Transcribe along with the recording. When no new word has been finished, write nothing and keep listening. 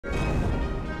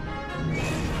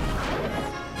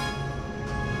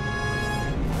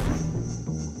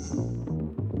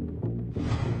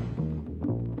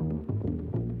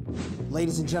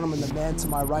Ladies and gentlemen, the man to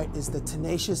my right is the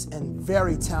tenacious and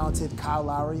very talented Kyle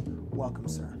Lowry. Welcome,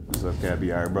 sir. What's up,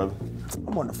 Cabbie? All right, brother?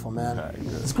 I'm wonderful, man. All right,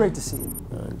 good. It's great to see you.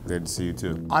 Glad to see you,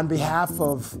 too. On behalf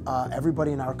of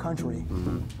everybody in our country,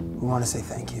 we want to say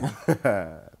thank you.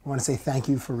 We want to say thank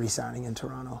you for re-signing in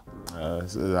Toronto.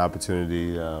 It's an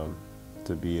opportunity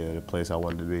to be at a place I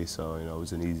wanted to be, so it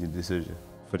was an easy decision.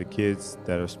 For the kids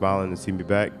that are smiling and see me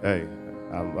back, hey,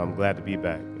 I'm glad to be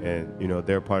back, and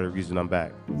they're part of the reason I'm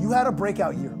back. You had a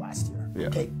breakout year last year. Yeah.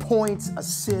 Okay, points,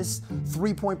 assists,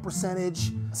 three-point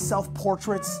percentage,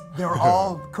 self-portraits, they're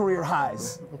all career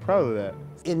highs. I'm proud of that.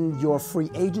 In your free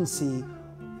agency,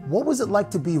 what was it like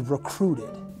to be recruited?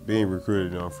 Being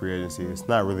recruited on free agency, it's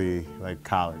not really like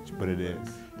college, but it is.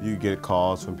 You get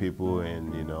calls from people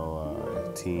and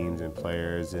teams and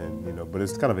players, and but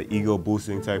it's kind of an ego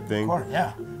boosting type thing. Of course,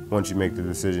 yeah. Once you make the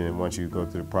decision and once you go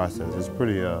through the process, it's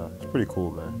pretty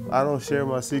cool, man. I don't share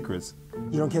my secrets.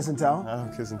 You don't kiss and tell? I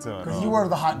don't kiss and tell. Because you were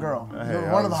the hot girl. You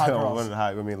were one of the hot girls. One of the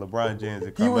hot. I mean, LeBron James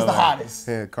and Carmelo. He was the hottest.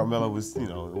 Yeah, Carmelo was,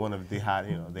 one of the hot.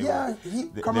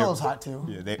 Carmelo's hot too.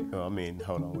 Yeah,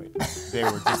 hold on, wait. They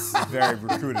were just very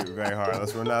recruited very hard.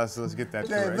 Let's get that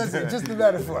correct. Listen, just the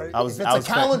metaphor. If it's a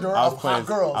calendar of hot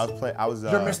girls,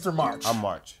 you're Mr. March. I'm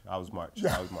March. I was March.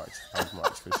 Yeah. I was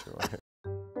March for sure.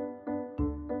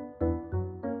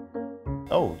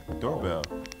 Oh, doorbell.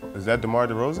 Is that DeMar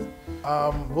DeRozan?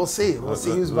 We'll see. We'll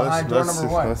see who's behind door number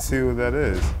one. Let's see who that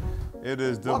is. It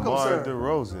is DeMar Welcome,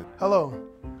 DeRozan. Hello.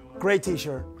 Great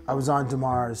t-shirt. I was on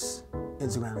DeMar's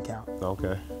Instagram account.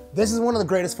 Okay. This is one of the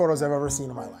greatest photos I've ever seen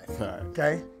in my life. All right.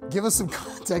 Okay? Give us some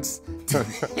context to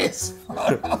this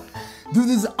photo. Dude,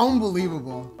 this is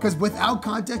unbelievable. Because without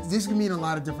context, this can mean a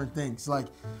lot of different things. Like,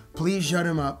 please shut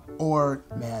him up, or,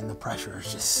 man, the pressure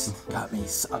has just got me,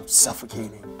 I'm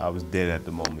suffocating. I was dead at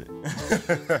the moment.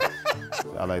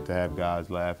 I like to have guys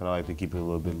laugh, and I like to keep it a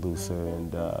little bit looser,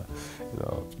 and,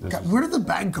 Where did the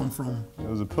bag come from? It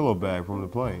was a pillow bag from the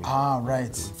plane. Ah,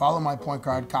 right. Follow my point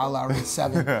guard, Kyle Lowry at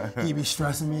 7. He be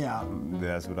stressing me out.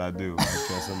 That's what I do. I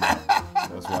stress him out.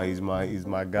 That's why he's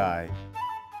my guy.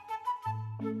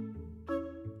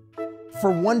 For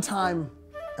one time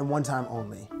and one time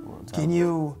only, can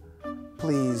you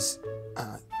please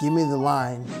give me the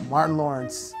line Martin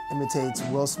Lawrence imitates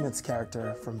Will Smith's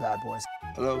character from Bad Boys?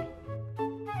 Hello?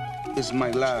 It's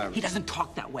Mike Lowry. He doesn't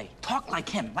talk that way. Talk like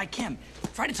him, like him.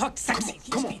 Try to talk sexy.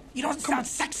 Come on. You don't sound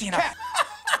sexy enough.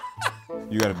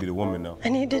 You gotta be the woman, though. I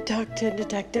need to talk to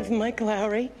Detective Mike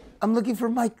Lowry. I'm looking for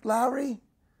Mike Lowry.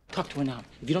 Talk to her now.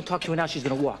 If you don't talk to her now, she's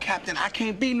gonna walk. Captain, I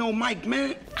can't be no Mike,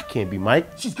 man. I can't be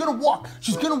Mike. She's gonna walk.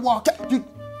 She's gonna walk. Dude.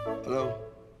 Hello?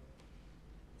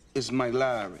 It's Mike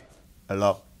Lowry.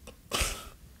 Hello.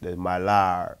 That's my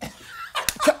Lowry.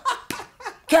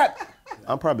 Cap.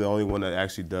 I'm probably the only one that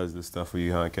actually does this stuff for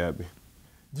you, huh, Cabbie?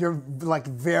 You're like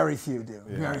very few do.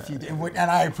 Yeah. Very few do.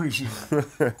 And I appreciate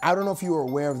it. I don't know if you were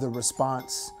aware of the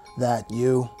response that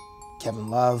you, Kevin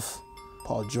Love,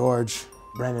 Paul George,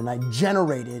 Brandon Knight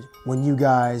generated when you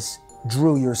guys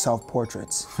drew your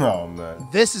self-portraits. Oh, man.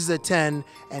 This is a 10,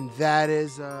 and that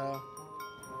is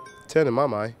 10 in my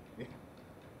mind.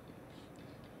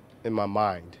 In my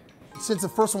mind. Since the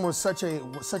first one was such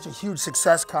a huge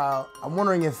success, Kyle, I'm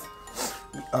wondering if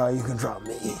you can draw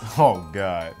me. Oh,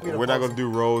 God. We're not going to do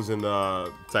Rose and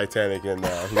Titanic and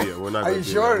Leah. We're not Are going you to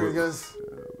do sure? that. Because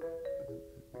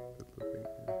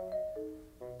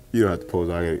you don't have to pose.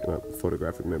 I get a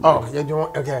photographic memory. oh, you're doing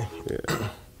okay. Yeah.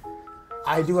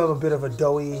 I do have a bit of a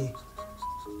doughy,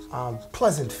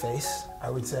 pleasant face, I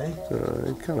would say.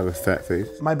 Kind of a fat face.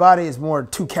 My body is more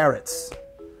 2 carats.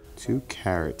 2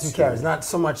 carats. 2 carats, not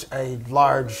so much a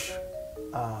large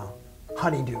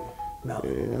honeydew. No.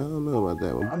 Yeah, I don't know about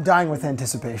that one. I'm dying with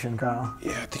anticipation, Kyle.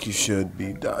 Yeah, I think you should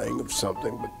be dying of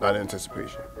something, but not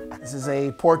anticipation. This is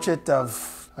a portrait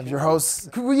of your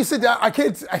host. Will you sit down? I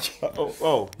can't.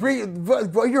 Oh.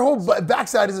 Your whole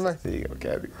backside is my. There you go,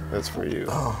 Cabbie. That's for you.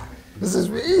 Oh, this is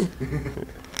me.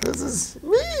 This is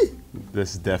me.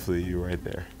 This is definitely you right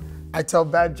there. I tell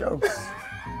bad jokes.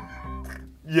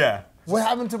 Yeah. What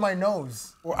happened to my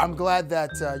nose? Well, I'm glad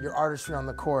that your artistry on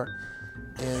the court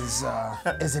is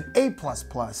an A++.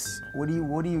 What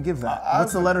do you give that?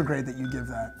 What's the letter grade that you give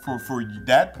that?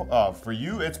 For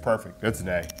you, it's perfect. It's an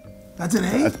A. That's an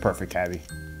A? That's perfect, Cabbie.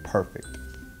 Perfect.